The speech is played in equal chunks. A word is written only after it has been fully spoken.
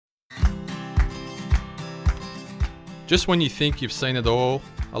Just when you think you've seen it all,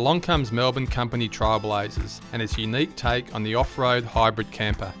 along comes Melbourne company Trailblazers and its unique take on the off-road hybrid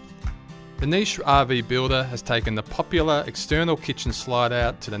camper. The niche RV builder has taken the popular external kitchen slide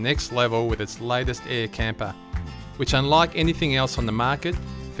out to the next level with its latest Eyre camper, which, unlike anything else on the market,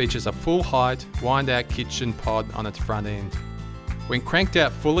 features a full-height, wind-out kitchen pod on its front end. When cranked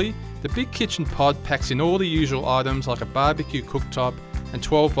out fully, the big kitchen pod packs in all the usual items like a barbecue cooktop and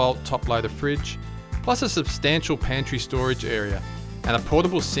 12-volt top-loader fridge, plus a substantial pantry storage area, and a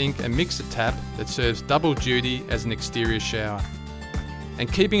portable sink and mixer tap that serves double duty as an exterior shower.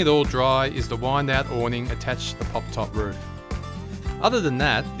 And keeping it all dry is the wind-out awning attached to the pop-top roof. Other than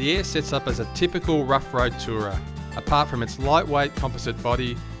that, the Eyre sets up as a typical rough road tourer, apart from its lightweight composite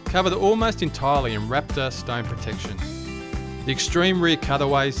body, covered almost entirely in Raptor stone protection. The extreme rear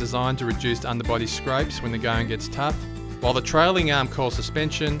cutaway is designed to reduce underbody scrapes when the going gets tough, while the trailing arm coil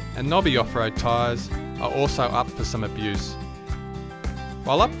suspension and knobby off-road tyres are also up for some abuse.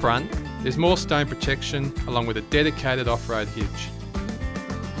 While up front, there's more stone protection along with a dedicated off-road hitch.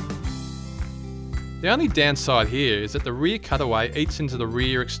 The only downside here is that the rear cutaway eats into the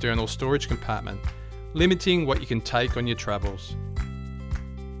rear external storage compartment, limiting what you can take on your travels.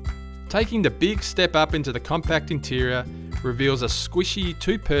 Taking the big step up into the compact interior reveals a squishy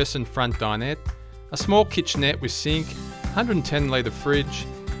two-person front dinette, a small kitchenette with sink, 110 litre fridge,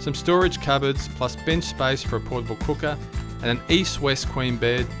 some storage cupboards plus bench space for a portable cooker, and an east-west queen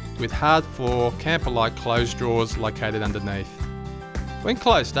bed with hard floor, camper-like closed drawers located underneath. When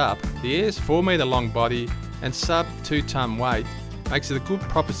closed up, the Eyre's 4 metre long body and sub 2 tonne weight makes it a good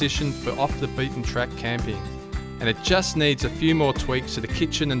proposition for off the beaten track camping, and it just needs a few more tweaks to the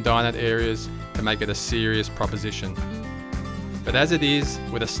kitchen and dinette areas to make it a serious proposition. But as it is,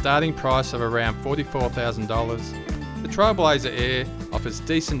 with a starting price of around $44,000, the Trailblazer Eyre offers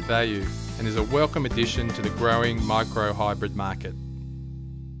decent value and is a welcome addition to the growing micro hybrid market.